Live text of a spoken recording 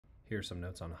Here are some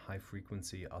notes on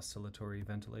high-frequency oscillatory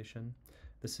ventilation.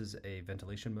 This is a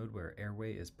ventilation mode where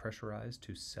airway is pressurized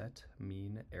to set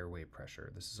mean airway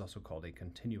pressure. This is also called a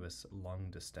continuous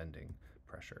lung-distending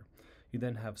pressure. You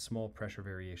then have small pressure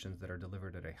variations that are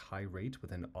delivered at a high rate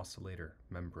with an oscillator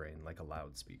membrane, like a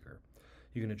loudspeaker.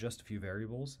 You can adjust a few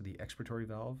variables. The expiratory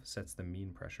valve sets the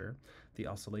mean pressure. The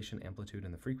oscillation amplitude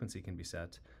and the frequency can be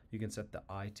set. You can set the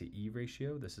I to E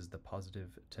ratio. This is the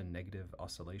positive to negative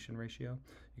oscillation ratio.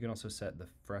 You can also set the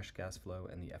fresh gas flow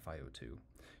and the FiO2.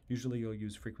 Usually you'll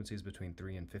use frequencies between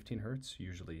 3 and 15 Hertz,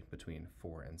 usually between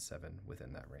 4 and 7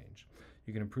 within that range.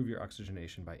 You can improve your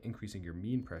oxygenation by increasing your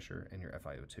mean pressure and your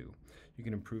FiO2. You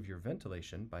can improve your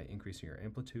ventilation by increasing your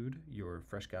amplitude, your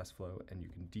fresh gas flow, and you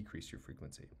can decrease your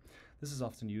frequency. This is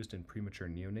often used in premature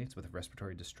neonates with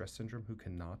respiratory distress syndrome who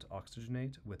cannot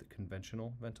oxygenate with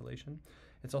conventional ventilation.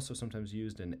 It's also sometimes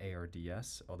used in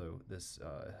ARDS, although this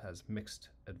has mixed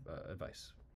advice.